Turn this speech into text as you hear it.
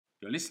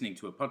You're listening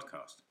to a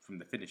podcast from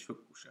the Finnish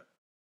Football Show.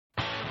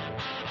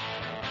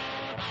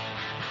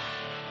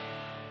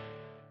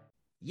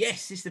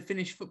 Yes, it's the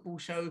Finnish Football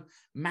Show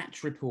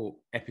match report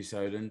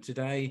episode, and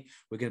today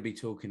we're going to be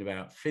talking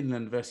about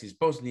Finland versus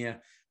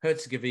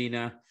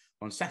Bosnia-Herzegovina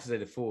on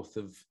Saturday the 4th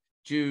of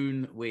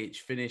June, which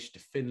finished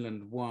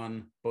Finland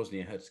 1,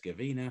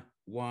 Bosnia-Herzegovina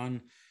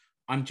 1.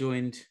 I'm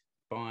joined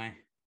by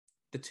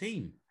the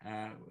team.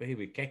 We're here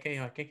with Keke.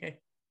 Hi, Keke.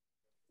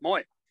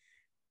 Moi.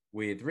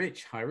 With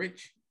Rich. Hi,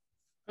 Rich.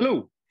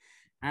 Hello.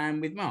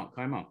 And with Mark.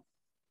 Hi, Mark.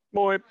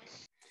 Moi.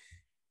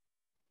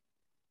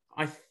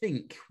 I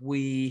think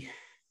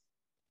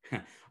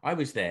I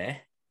was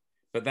there,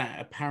 but that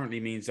apparently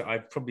means that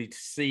I've probably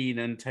seen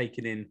and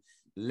taken in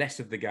less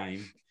of the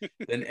game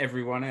than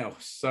everyone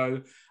else.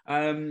 So,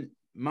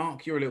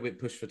 Mark, you're a little bit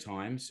pushed for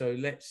time, so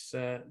let's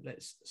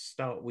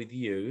start with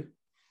you.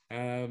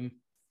 What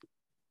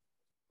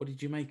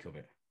did you make of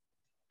it?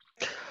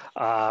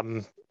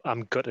 I'm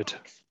gutted.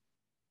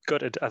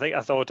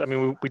 I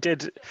mean, we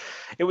did.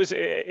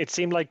 It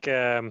seemed like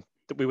that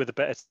we were the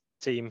better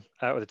team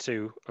out of the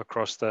two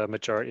across the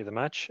majority of the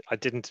match. I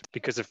didn't,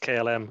 because of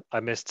KLM, I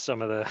missed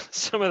some of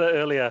the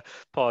earlier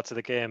parts of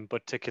the game,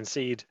 but to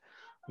concede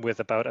with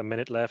about 2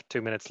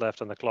 minutes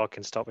left on the clock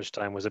in stoppage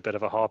time was a bit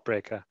of a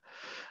heartbreaker.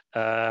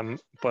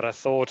 But I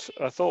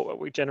thought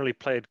we generally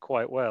played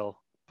quite well,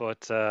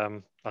 but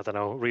I don't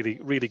know,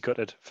 really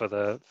gutted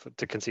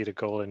to concede a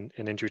goal in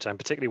injury time,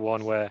 particularly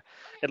one where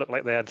it looked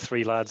like they had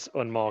 3 lads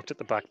unmarked at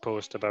the back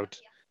post about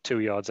 2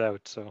 yards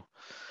out. So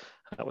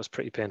that was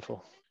pretty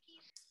painful.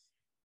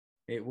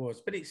 It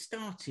was, but it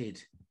started.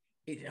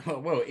 It's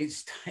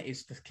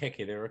the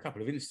Keke. There were a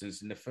couple of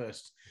instances in the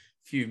first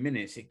few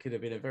minutes. It could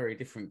have been a very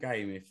different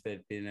game if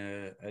there'd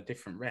been a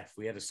different ref.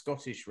 We had a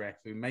Scottish ref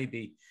who may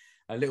be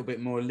a little bit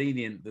more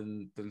lenient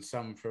than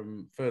some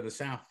from further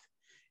south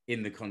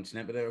in the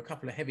continent, but there were a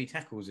couple of heavy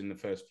tackles in the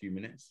first few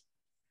minutes.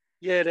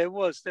 Yeah, there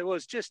was.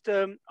 Just,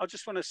 I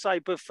just want to say,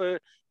 but for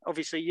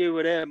obviously you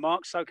were there,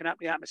 Mark, soaking up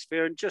the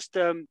atmosphere, and just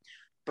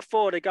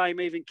before the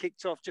game even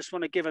kicked off, just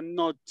want to give a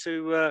nod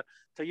to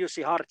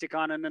Jussi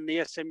Hartikainen and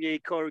the SMU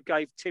corps who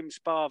gave Tim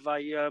Sparve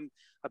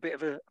a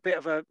bit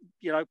of a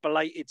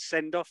belated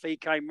send off. He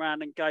came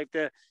round and gave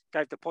the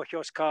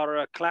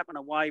Pohjois-Kara a clap and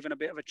a wave and a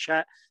bit of a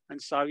chat.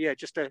 And so yeah,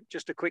 just a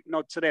quick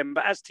nod to them.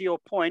 But as to your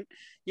point,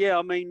 yeah,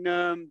 I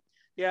mean.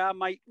 Yeah,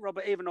 mate,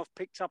 Robert Ivanov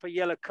picked up a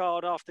yellow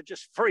card after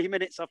just 3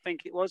 minutes, I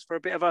think it was, for a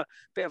bit of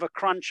a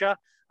cruncher,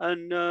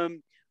 and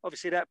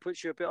obviously that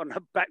puts you a bit on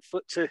the back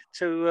foot to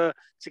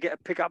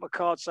pick up a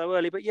card so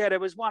early. But yeah, there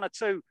was one or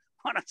two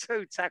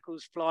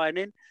tackles flying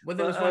in. Well,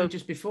 there was one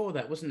just before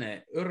that, wasn't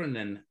there?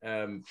 Urunen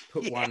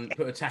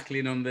put a tackle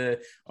in on the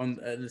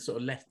sort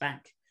of left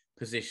back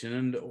position,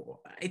 and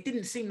it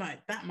didn't seem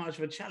like that much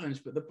of a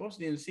challenge, but the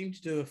Bosnians seemed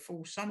to do a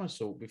full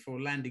somersault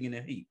before landing in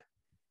a heap.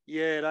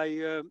 Yeah,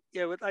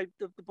 the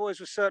boys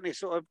were certainly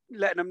sort of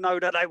letting them know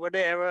that they were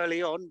there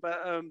early on,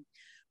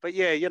 but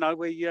yeah,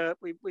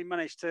 we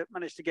managed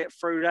to get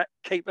through that,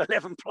 keep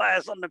 11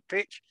 players on the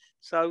pitch.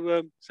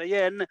 So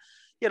yeah, and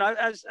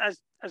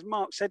as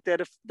Mark said there,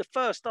 the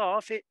first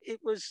half it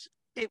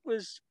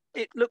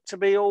looked to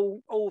be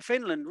all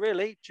Finland,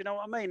 really. Do you know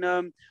what I mean?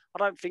 I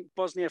don't think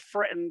Bosnia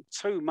threatened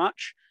too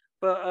much,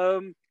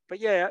 but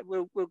yeah,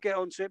 we'll get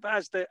onto it. But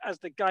as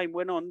the game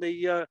went on,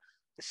 the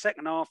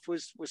second half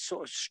was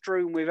sort of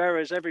strewn with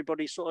errors.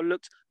 Everybody sort of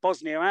looked,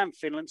 Bosnia and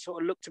Finland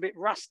sort of looked a bit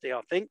rusty,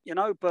 I think,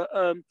 but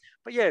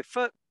yeah,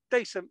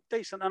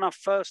 decent enough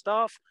first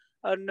half,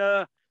 and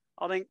I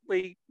think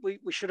we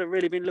should have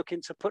really been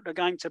looking to put the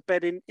game to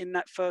bed in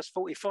that first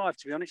 45,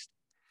 to be honest.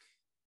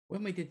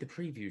 When we did the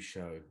preview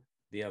show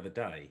the other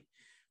day,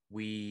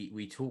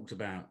 we talked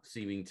about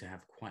seeming to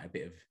have quite a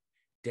bit of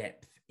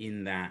depth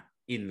in that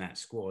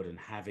squad and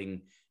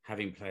having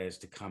players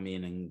to come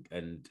in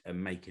and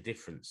make a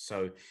difference.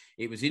 So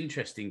it was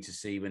interesting to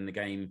see when the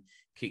game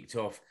kicked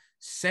off,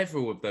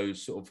 several of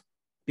those sort of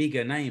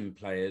bigger name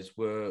players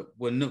were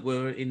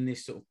in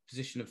this sort of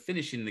position of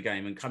finishing the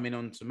game and coming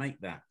on to make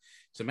that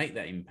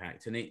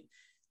impact. And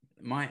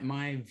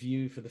my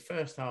view for the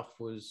first half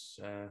was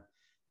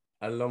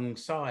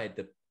alongside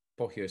the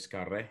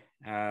Pohjois-Kara,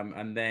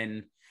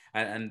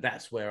 and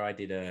that's where I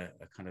did a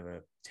kind of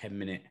a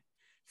 10-minute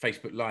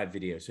Facebook Live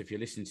video. So if you're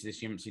listening to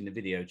this, you haven't seen the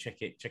video,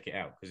 check it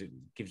out, because it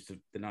gives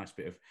the nice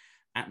bit of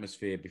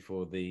atmosphere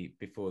before the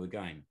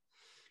game.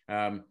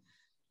 And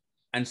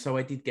so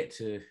I did get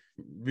to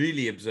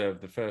really observe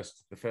the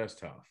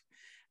first half,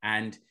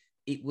 and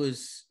it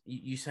was,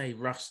 you say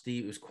rusty,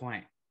 it was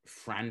quite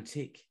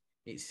frantic.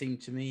 It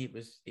seemed to me it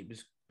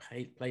was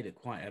played at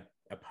quite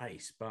a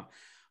pace, but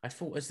I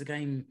thought as the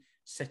game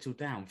settled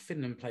down,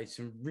 Finland played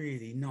some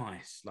really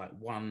nice, like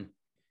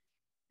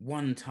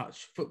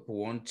one-touch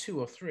football on 2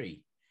 or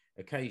 3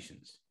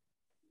 occasions.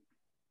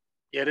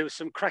 Yeah, there was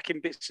some cracking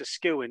bits of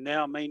skill in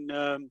there. I mean,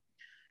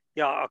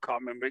 yeah, I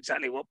can't remember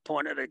exactly what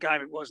point of the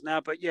game it was now,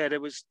 but yeah,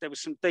 there was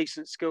some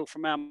decent skill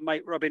from our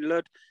mate Robin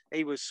Ludd.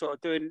 He was sort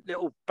of doing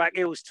little back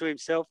heels to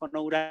himself and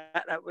all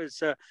that. That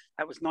was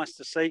nice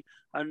to see.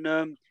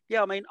 And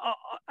yeah, I mean,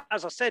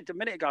 as I said a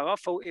minute ago, I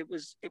thought it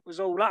was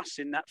all us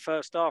in that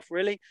first half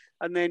really,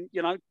 and then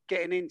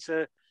getting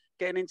into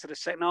the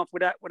second half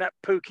with that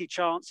Pookie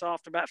chance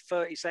after about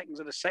 30 seconds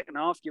of the second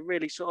half, you're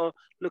really sort of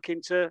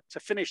looking to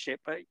finish it.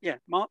 But yeah,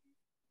 Mark.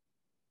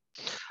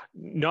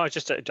 No, I'll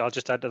just add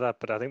to that.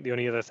 But I think the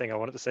only other thing I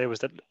wanted to say was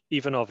that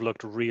Ivanov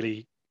looked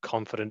really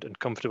confident and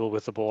comfortable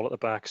with the ball at the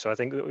back. So I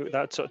think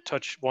that sort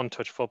of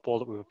one-touch football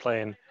that we were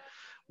playing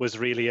was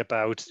really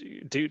about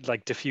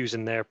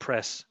diffusing their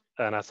press.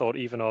 And I thought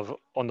Ivanov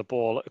on the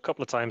ball a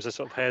couple of times, the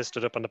sort of hair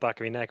stood up on the back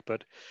of his neck,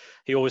 but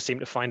he always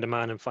seemed to find a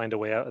man and find a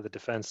way out of the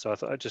defence. So I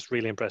thought I was just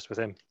really impressed with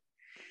him.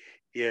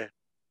 Yeah.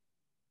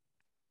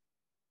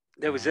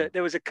 There was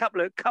a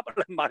couple of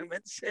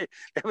moments.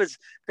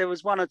 There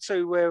was one or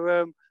two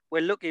where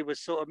Lucky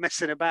was sort of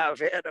messing about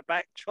with it at the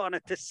back, trying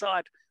to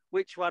decide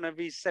which one of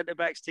his centre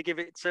backs to give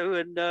it to,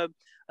 and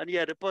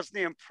yeah, the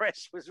Bosnian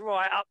press was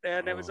right up there.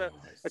 And there was a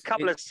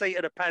couple of seat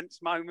of the pants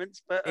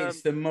moments, but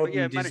it's the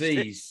modern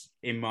disease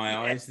in my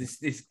eyes.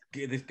 This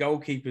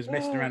goalkeeper's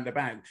messing around the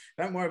back.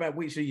 Don't worry about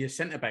which of your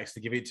centre backs to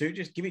give it to.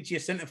 Just give it to your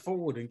centre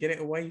forward and get it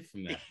away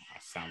from there. I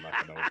sound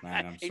like an old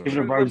man. I'm sorry. In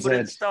true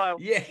Wimbledon style.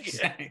 Yeah,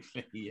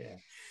 exactly. Yeah.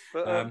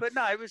 But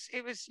no, it was.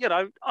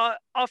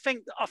 I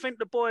think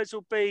the boys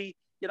will be.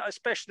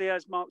 Especially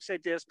as Mark said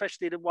there,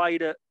 especially the way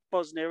that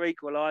Bosnia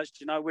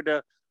equalised. With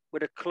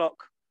a clock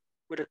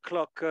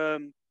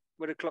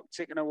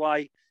ticking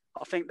away.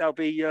 I think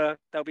the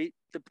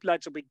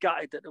lads will be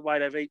gutted that the way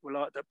they've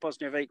equalised, that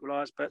Bosnia have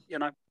equalised. But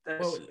got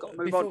to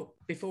move on.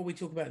 Before we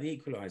talk about the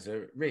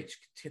equaliser, Rich,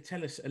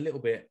 tell us a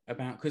little bit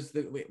about, because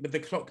with the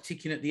clock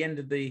ticking at the end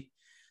of the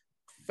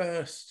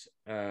first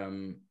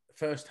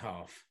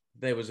half,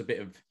 there was a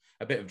bit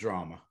of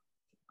drama.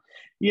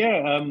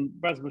 Yeah,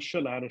 Rasmus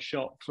Schuller had a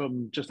shot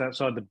from just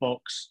outside the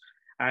box,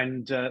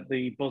 and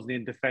the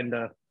Bosnian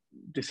defender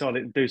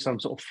decided to do some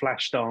sort of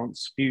flash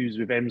dance fused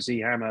with MC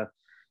Hammer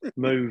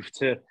move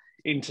to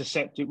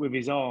intercept it with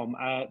his arm.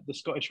 The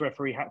Scottish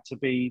referee had to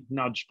be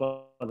nudged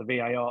by the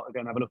VAR to go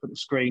and have a look at the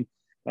screen.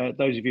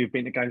 Those of you who've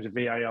been to games with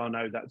VAR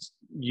know that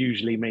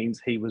usually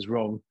means he was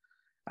wrong.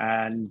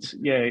 And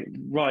yeah,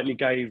 rightly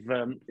gave,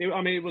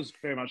 it was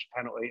very much a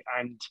penalty,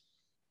 and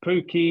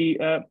Pookie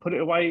put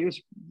it away. It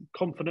was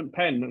confident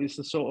pen. It's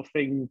the sort of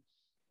thing,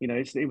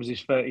 it was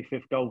his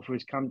 35th goal for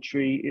his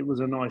country. It was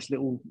a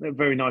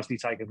very nicely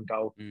taken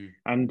goal.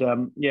 And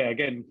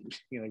again,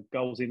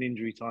 goals in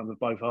injury time of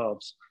both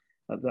halves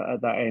at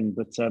that end.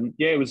 But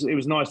it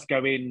was nice to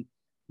go in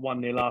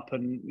 1-0 up,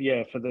 and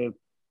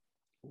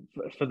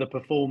for the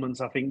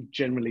performance, I think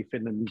generally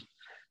Finland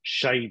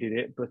shaded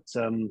it. But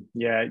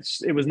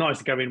it was nice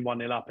to go in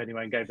 1-0 up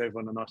anyway and gave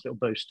everyone a nice little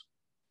boost.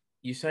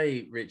 You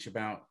say, Rich,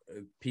 about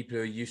people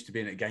who are used to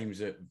being at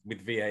games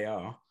with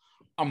VAR.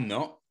 I'm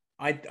not.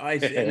 And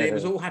it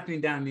was all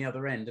happening down the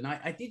other end. And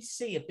I did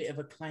see a bit of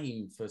a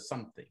claim for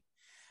something.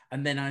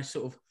 And then I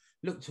sort of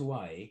looked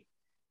away,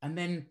 and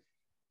then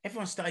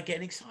everyone started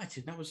getting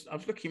excited. And I was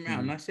looking around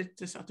and I said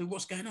to Satu,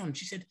 "What's going on?"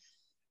 She said,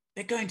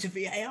 "They're going to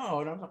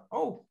VAR." And I was like,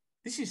 "Oh,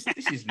 this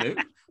is new.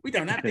 We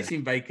don't have this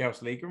in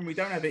Veikkausliiga, and we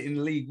don't have it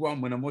in League One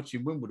when I'm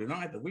watching Wimbledon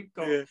either. We've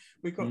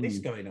got this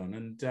going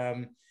on."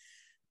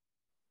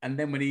 And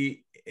then when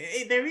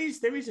there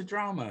is a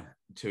drama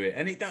to it,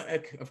 and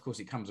of course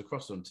it comes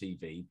across on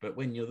TV. But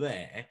when you're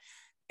there,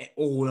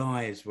 all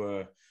eyes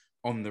were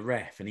on the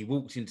ref, and he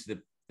walked into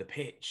the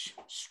pitch,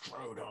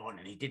 strode on,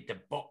 and he did the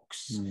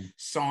box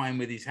sign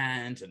with his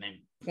hands, and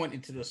then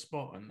pointed to the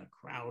spot, and the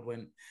crowd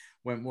went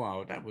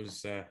wild. That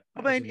was.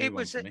 It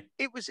was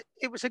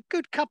a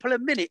good couple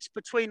of minutes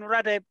between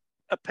Rade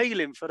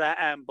appealing for that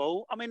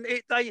handball. I mean,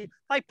 they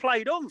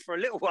played on for a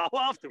little while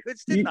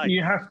afterwards, didn't they?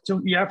 You have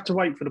to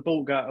wait for the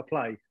ball to go out of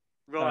play.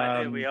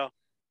 Right, there we are.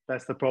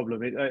 That's the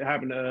problem. It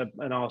happened at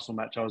an Arsenal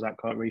match I was at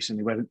quite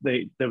recently, where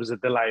there was a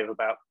delay of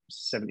about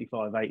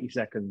 75, 80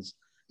 seconds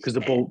because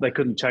they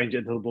couldn't change it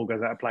until the ball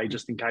goes out of play,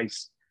 just in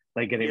case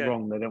they get it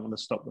wrong. They don't want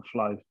to stop the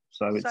flow.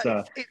 So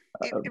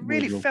it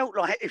really felt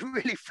like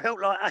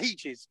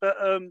ages.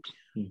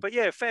 But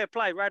yeah, fair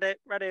play. Rade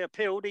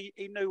appealed.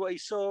 He knew what he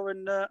saw,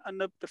 and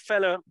the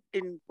fella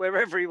in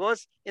wherever he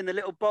was in the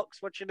little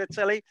box watching the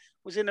telly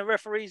was in the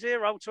referee's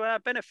ear hole to our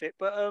benefit.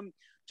 But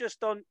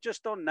just on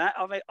that,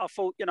 I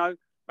thought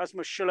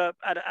Rasmus Schuller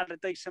had a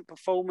decent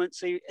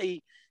performance.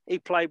 He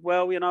played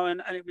well,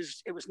 and it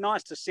was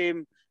nice to see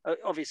him.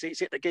 Obviously,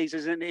 it's hit the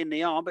geezers in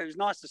the arm, but it was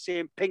nice to see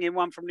him pinging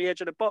one from the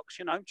edge of the box.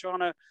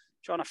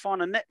 Trying to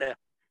find a net there.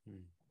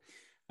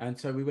 And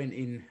so we went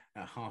in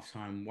at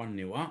halftime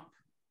 1-0 up,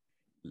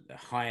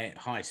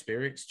 high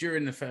spirits.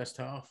 During the first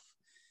half,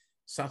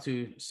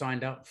 Satu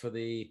signed up for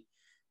the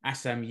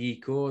Assam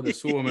Yikor, the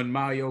Suomen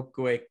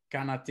Maajoukkueen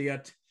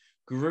Kannattajat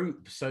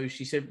group. So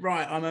she said,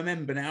 "Right, I'm a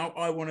member now.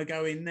 I want to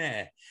go in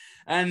there."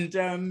 And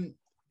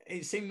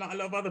it seemed like a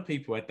lot of other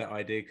people had that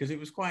idea because it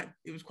was quite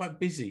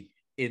busy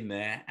in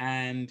there,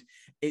 and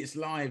it's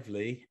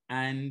lively.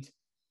 And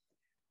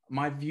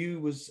my view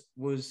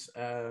was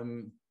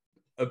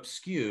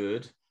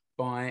obscured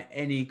by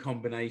any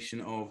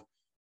combination of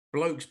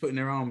blokes putting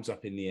their arms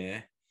up in the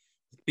air,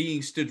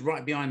 being stood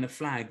right behind the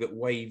flag that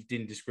waved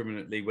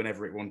indiscriminately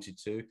whenever it wanted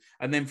to,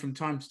 and then from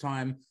time to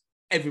time,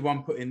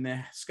 everyone putting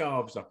their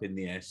scarves up in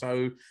the air.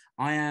 So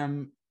I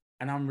am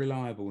an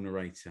unreliable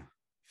narrator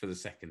for the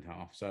second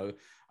half. So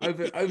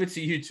over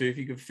to you two. If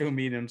you could fill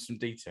me in on some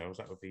details,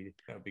 that would be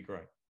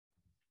great.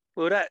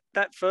 Well,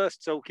 that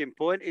first talking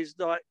point is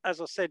like,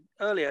 as I said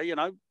earlier,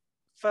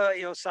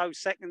 30 or so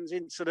seconds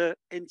into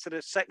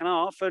the second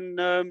half,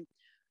 and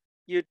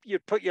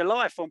you'd put your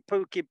life on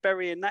Pookie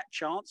burying that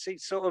chance. He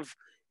sort of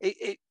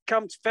it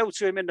fell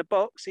to him in the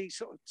box. He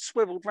sort of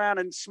swiveled round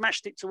and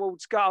smashed it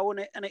towards goal,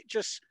 and it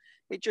just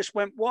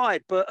went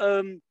wide. But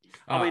I mean,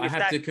 I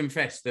have to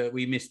confess that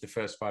we missed the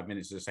first 5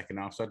 minutes of the second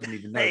half, so I didn't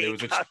even know there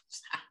was a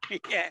chance.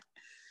 Yeah.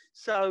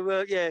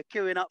 So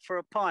queuing up for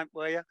a pint,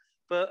 were you?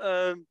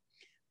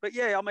 But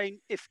yeah, I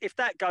mean, if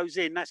that goes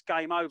in, that's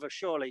game over,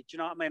 surely. Do you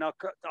know what I mean?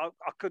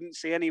 I couldn't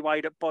see any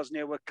way that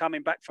Bosnia were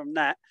coming back from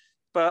that.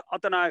 But I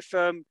don't know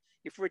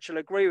if Rich will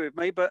agree with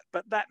me, but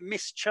that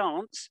missed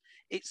chance,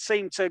 it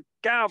seemed to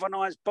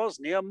galvanise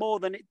Bosnia more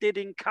than it did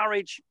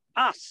encourage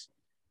us,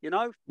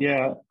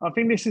 Yeah, I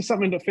think this is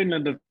something that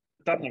Finland have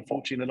done,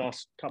 unfortunately, in the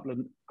last couple of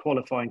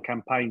qualifying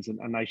campaigns and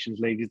Nations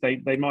League, is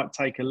they might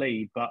take a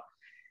lead, but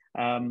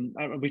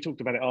we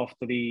talked about it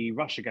after the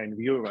Russia game of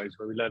the Euros,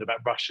 where we learned about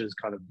Russia's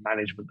kind of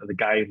management of the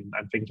game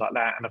and things like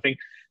that. And I think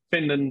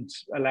Finland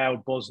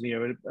allowed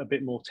Bosnia a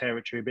bit more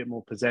territory, a bit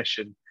more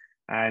possession.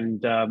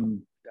 And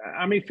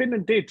I mean,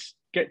 Finland did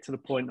get to the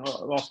point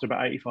after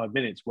about 85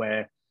 minutes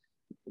where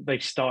they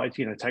started,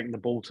 taking the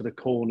ball to the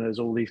corners,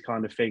 all these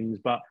kind of things.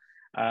 But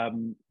I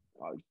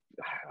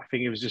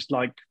think it was just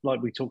like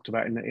we talked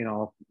about in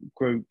our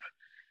group,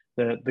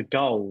 the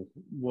goal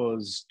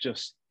was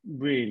just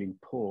really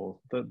poor.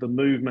 The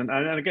movement,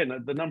 and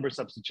again, the number of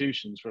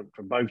substitutions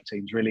from both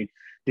teams really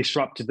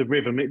disrupted the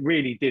rhythm. It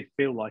really did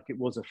feel like it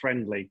was a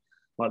friendly,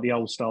 like the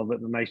old style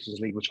that the Nations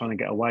League were trying to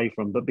get away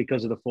from. But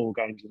because of the 4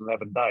 games in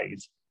 11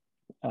 days,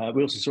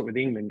 we also saw it with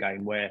the England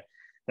game where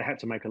they had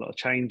to make a lot of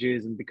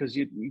changes, and because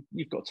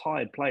you've got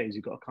tired players,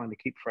 you've got to kind of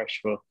keep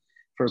fresh for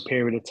a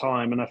period of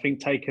time. And I think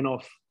taking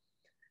off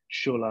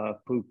Schuller,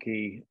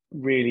 Pukki,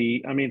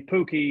 really, I mean,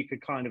 Pukki you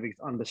could kind of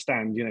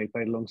understand, he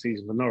played a long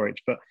season for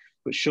Norwich, but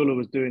Schuller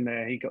was doing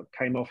there. He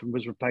came off and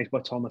was replaced by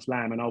Thomas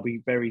Lamb, and I'll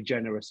be very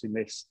generous in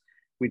this.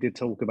 We did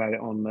talk about it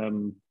on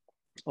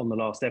the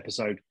last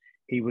episode.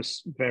 He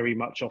was very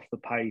much off the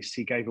pace.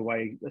 He gave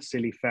away a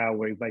silly foul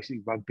where he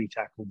basically rugby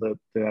tackled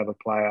the other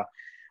player.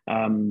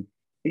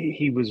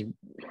 He was.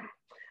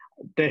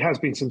 There has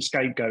been some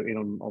scapegoating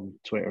on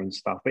Twitter and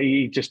stuff, but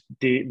he just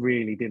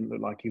really didn't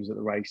look like he was at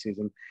the races.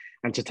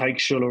 And to take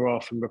Schuller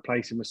off and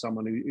replace him with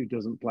someone who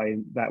doesn't play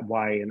in that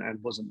way and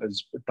wasn't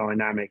as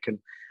dynamic and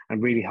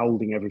really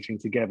holding everything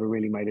together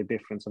really made a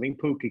difference. I think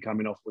Pukki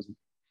coming off was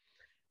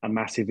a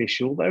massive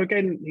issue. Although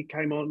again, he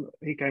came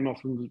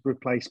off and was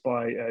replaced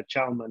by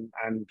Chalman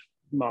and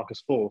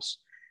Marcus Forss.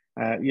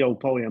 Joel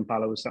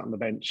Polyampala was sat on the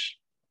bench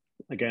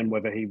again.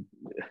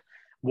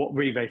 What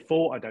really they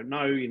thought, I don't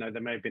know. There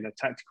may have been a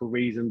tactical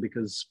reason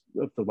because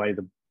of the way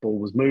the ball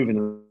was moving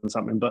and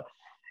something, but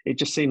it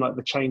just seemed like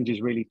the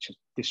changes really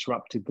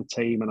disrupted the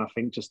team, and I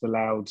think just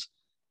allowed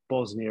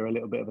Bosnia a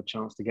little bit of a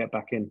chance to get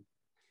back in.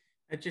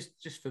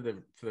 Just for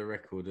the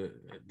record,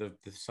 the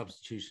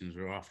substitutions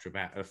were after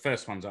about the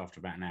first one's after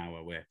about an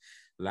hour, where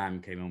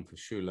Lamb came on for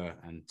Schuller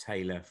and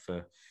Taylor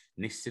for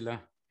Nistila,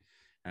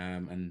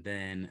 and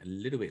then a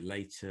little bit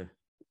later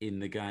in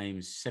the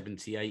game,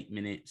 78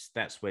 minutes,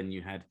 that's when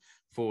you had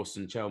Forss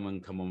and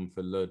Chalman come on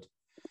for Lud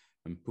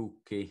and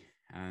Pukki.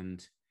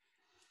 And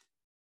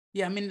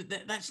yeah, I mean,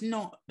 that's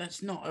not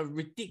a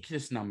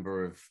ridiculous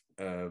number of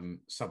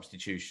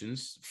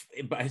substitutions,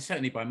 but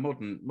certainly by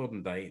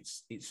modern day,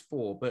 it's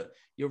 4. But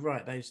you're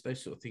right; those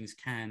sort of things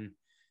can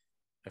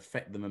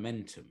affect the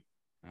momentum.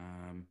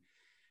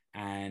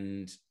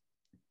 And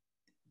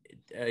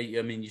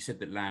I mean, you said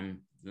that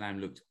Lamb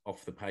looked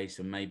off the pace,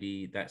 and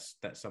maybe that's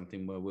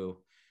something where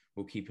we'll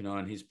keep an eye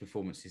on his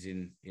performances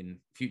in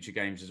future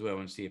games as well,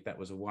 and see if that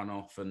was a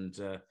one-off, and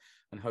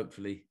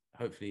hopefully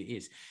it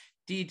is.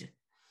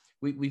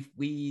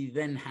 We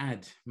then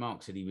had,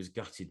 Mark said he was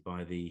gutted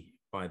by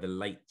the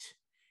late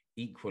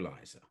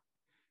equaliser.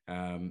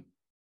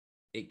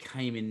 It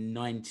came in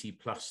 90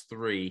 plus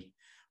 3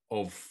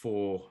 of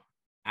 4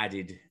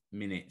 added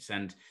minutes,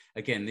 and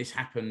again, this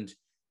happened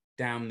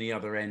down the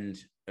other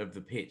end of the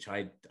pitch.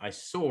 I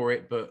saw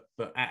it, but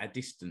at a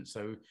distance.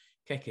 So,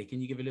 Keke,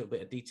 can you give a little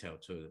bit of detail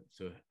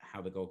to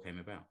how the goal came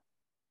about?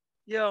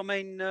 Yeah, I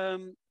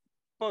mean,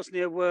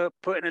 Bosnia were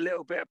putting a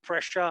little bit of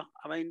pressure.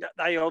 I mean,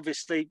 they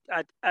obviously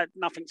had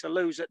nothing to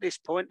lose at this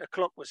point. The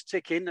clock was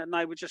ticking, and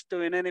they were just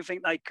doing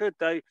anything they could.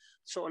 They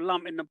sort of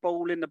lumping the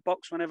ball in the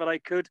box whenever they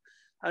could.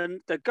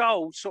 And the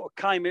goal sort of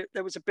came,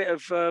 there was a bit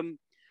of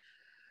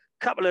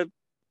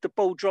the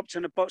ball dropped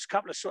in the box,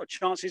 couple of sort of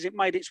chances. It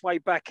made its way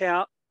back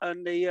out.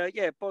 and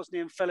the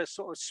Bosnian fella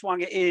sort of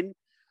swung it in.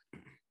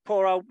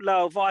 Poor old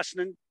Leo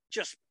Weissman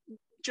just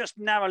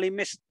narrowly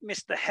missed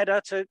the header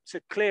to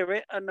clear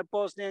it, and the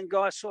Bosnian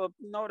guy sort of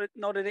nodded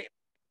it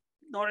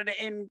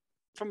in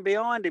from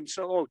behind him.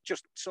 So,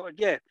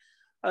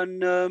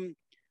 and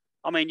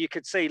I mean, you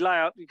could see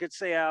Leo,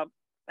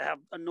 how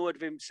annoyed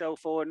with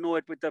himself or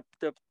annoyed with the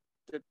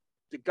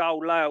goal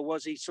Leo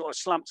was. He sort of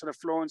slumped to the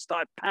floor and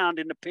started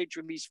pounding the pitch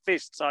with his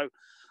fist. So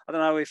I don't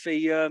know if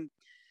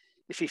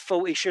he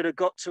thought he should have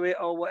got to it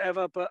or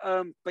whatever, but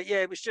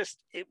yeah, it was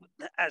just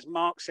as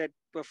Mark said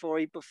before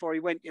he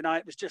went. You know,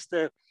 it was just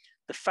the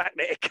fact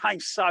that it came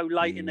so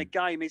late in the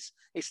game.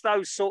 It's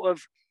those sort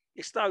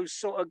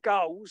of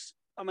goals.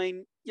 I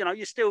mean, you know,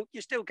 you still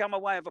come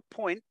away with a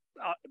point,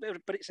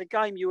 but it's a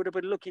game you would have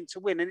been looking to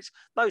win, and it's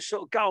those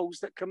sort of goals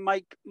that can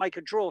make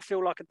a draw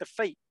feel like a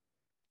defeat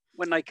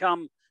when they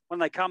come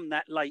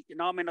that late. You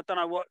know, I mean, I don't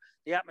know what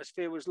the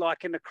atmosphere was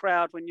like in the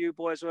crowd when you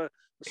boys were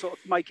sort of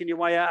making your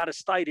way out of the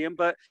stadium,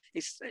 but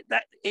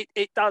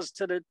it does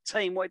to the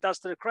team what it does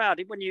to the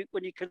crowd. When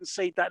you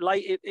concede that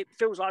late, it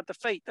feels like a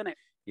defeat, doesn't it?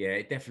 Yeah,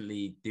 it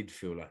definitely did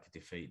feel like a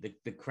defeat.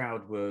 The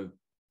crowd were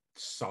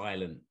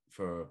silent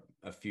for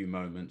a few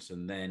moments,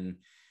 and then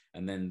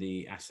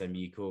the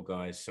SMU core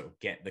guys sort of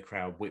get the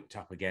crowd whipped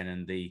up again,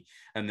 and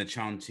the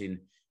chanting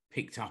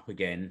picked up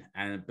again,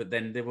 but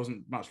then there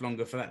wasn't much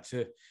longer for that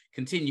to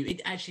continue.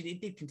 It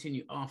did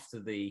continue after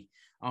the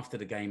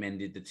game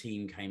ended. The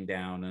team came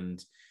down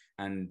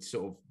and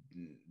sort of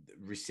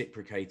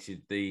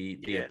reciprocated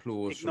the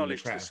applause from the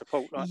crowd. The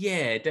support, right?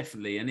 Yeah,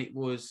 definitely, and it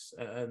was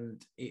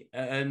and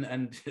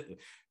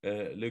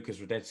Lucas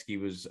Radetsky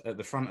was at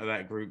the front of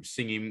that group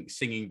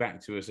singing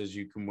back to us, as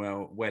you can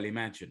well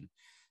imagine.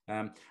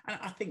 And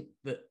I think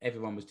that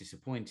everyone was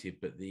disappointed,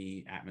 but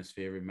the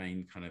atmosphere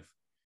remained kind of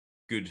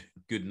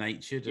good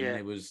natured, and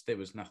there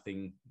was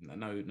nothing,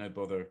 no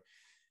bother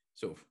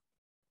sort of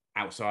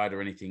outside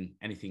or anything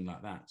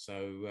like that.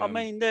 So I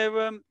mean,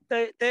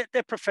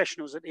 they're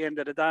professionals at the end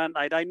of the day, aren't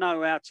they? They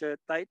know how to.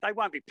 They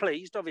won't be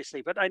pleased,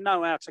 obviously, but they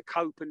know how to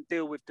cope and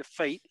deal with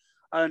defeat.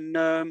 And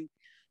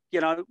you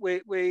know,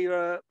 we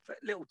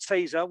little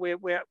teaser.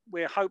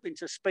 We're hoping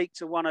to speak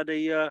to one of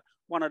the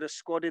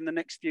squad in the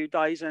next few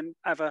days and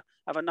have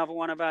another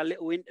one of our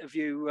little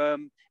interview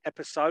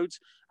episodes.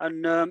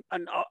 And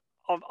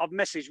I've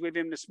messaged with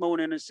him this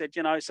morning and said,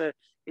 you know,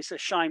 it's a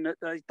shame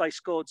that they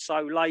scored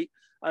so late.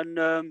 And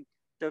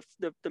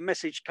the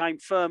message came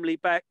firmly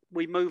back.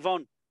 We move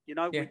on. You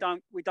know,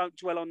 we don't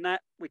dwell on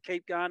that. We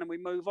keep going and we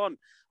move on.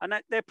 And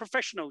they're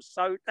professionals,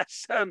 so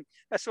that's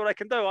all they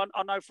can do.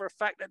 I know for a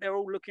fact that they're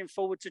all looking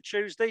forward to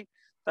Tuesday.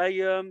 They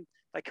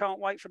can't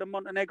wait for the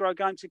Montenegro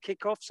game to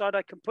kick off, so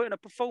they can put in a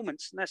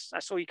performance. And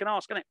that's all you can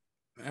ask, isn't it?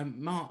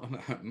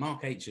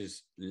 Mark H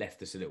has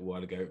left us a little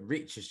while ago.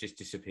 Rich has just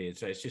disappeared,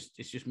 so it's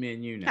just me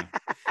and you now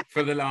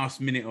for the last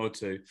minute or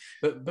two.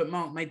 But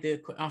Mark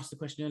asked the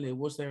question earlier: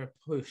 was there a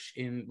push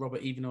in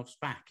Robert Ivanov's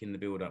back in the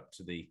build up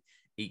to the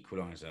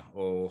equaliser?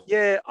 Or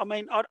yeah, I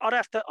mean, I'd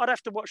have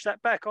to watch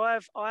that back. I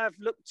have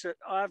looked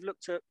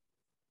at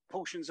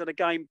portions of the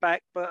game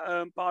back, but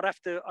I'd have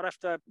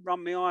to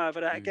run my eye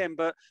over that again.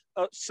 But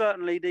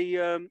certainly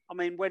I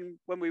mean, when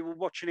we were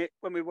watching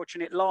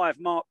it live,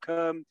 Mark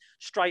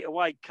straight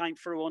away came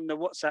through on the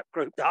WhatsApp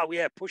group. Oh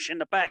yeah, push in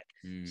the back.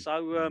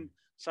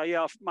 So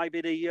yeah,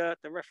 maybe the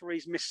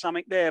referees missed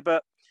something there,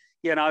 but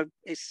you know,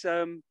 it's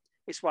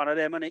one of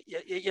them, and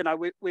you know,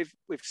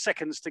 with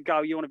seconds to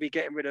go, you want to be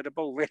getting rid of the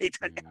ball, really,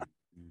 don't you?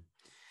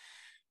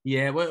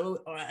 Yeah,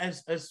 well,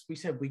 as we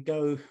said, we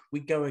go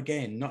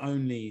again. Not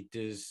only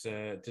does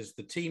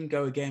the team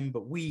go again,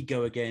 but we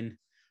go again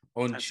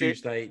on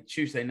Tuesday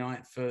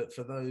night for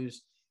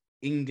those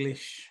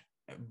English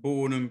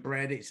born and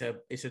bred. It's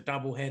a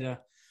double header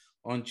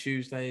on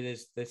Tuesday.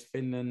 There's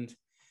Finland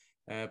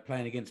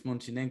playing against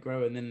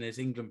Montenegro, and then there's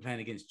England playing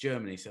against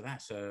Germany. So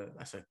that's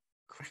a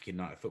cracking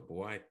night of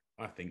football.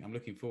 I think I'm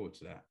looking forward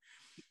to that.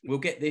 We'll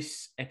get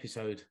this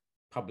episode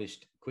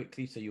published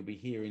quickly, so you'll be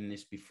hearing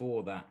this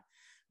before that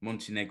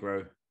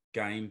Montenegro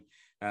game.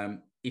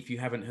 If you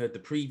haven't heard the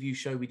preview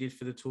show we did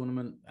for the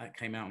tournament, that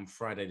came out on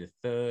Friday the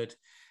 3rd,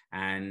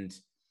 and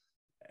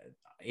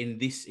in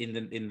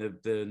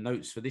the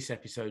notes for this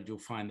episode, you'll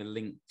find a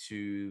link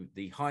to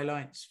the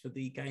highlights for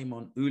the game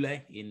on Yle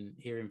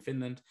here in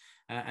Finland,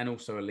 and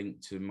also a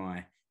link to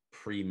my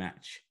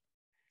pre-match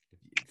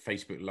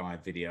Facebook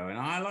Live video. And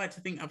I like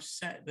to think I've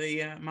set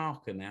the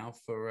marker now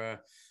for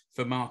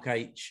Mark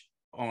H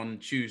on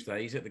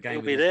Tuesday. He's at the game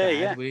with his dad.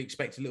 Yeah. We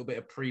expect a little bit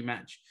of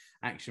pre-match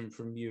action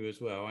from you as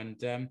well,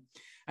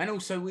 and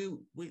also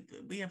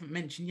we haven't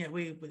mentioned yet,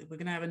 we're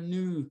going to have a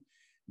new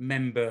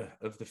member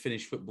of the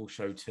Finnish Football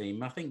Show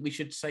team. I think we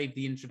should save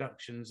the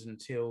introductions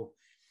until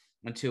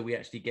we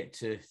actually get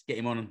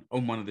him on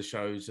one of the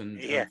shows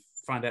and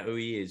find out who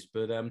he is.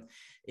 But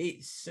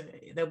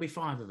there'll be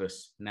 5 of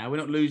us now. We're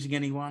not losing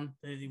anyone.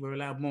 We're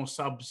allowed more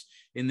subs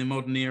in the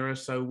modern era,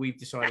 so we've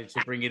decided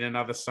to bring in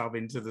another sub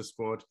into the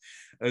squad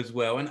as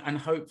well. And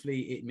hopefully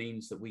it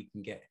means that we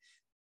can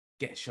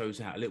get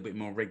shows out a little bit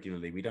more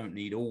regularly. We don't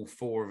need all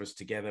 4 of us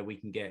together. We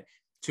can get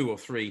 2 or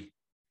 3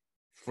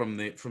 from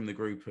the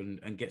group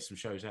and get some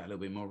shows out a little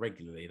bit more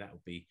regularly.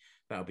 That'll be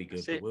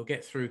good. But we'll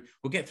get through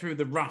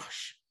the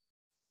rush.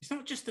 It's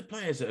not just the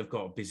players that have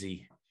got a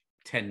busy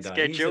 10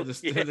 days for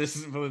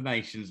the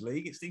Nations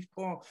League. It's these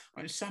poor.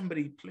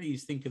 Somebody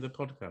please think of the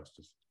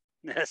podcasters.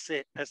 That's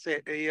it.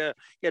 The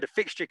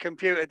fixture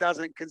computer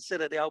doesn't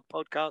consider the old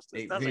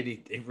podcasters.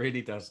 It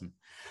really doesn't.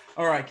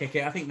 All right,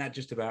 Keke, I think that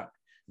just about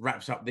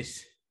wraps up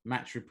this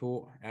match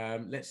report.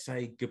 Let's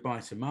say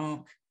goodbye to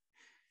Mark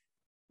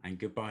and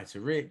goodbye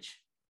to Rich.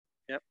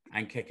 Yep.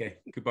 And Keke,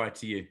 goodbye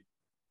to you.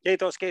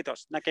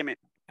 Kiitos. Näkemiin.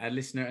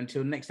 Listener,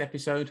 until next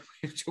episode,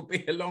 which will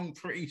be along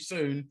pretty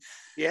soon.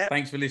 Yeah.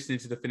 Thanks for listening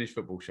to the Finnish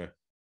Football Show.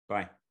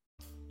 Bye.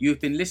 You've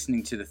been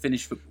listening to the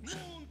Finnish Football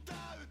Show.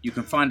 You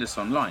can find us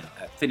online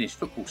at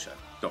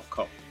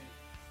finishfootballshow.com.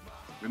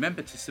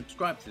 Remember to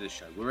subscribe to the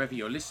show wherever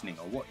you're listening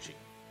or watching.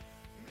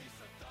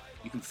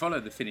 You can follow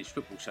the Finnish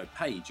Football Show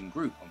page and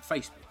group on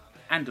Facebook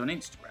and on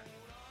Instagram.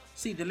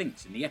 See the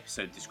links in the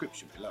episode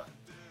description below.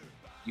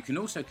 You can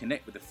also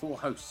connect with the 4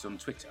 hosts on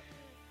Twitter,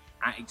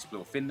 at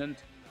Explore Finland,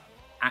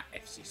 at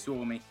FC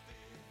Suomi,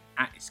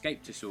 at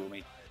Escape to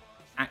Suomi,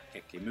 at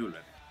Keke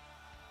Mulen.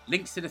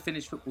 Links to the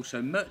Finnish Football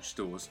Show merch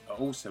stores are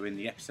also in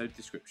the episode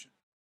description.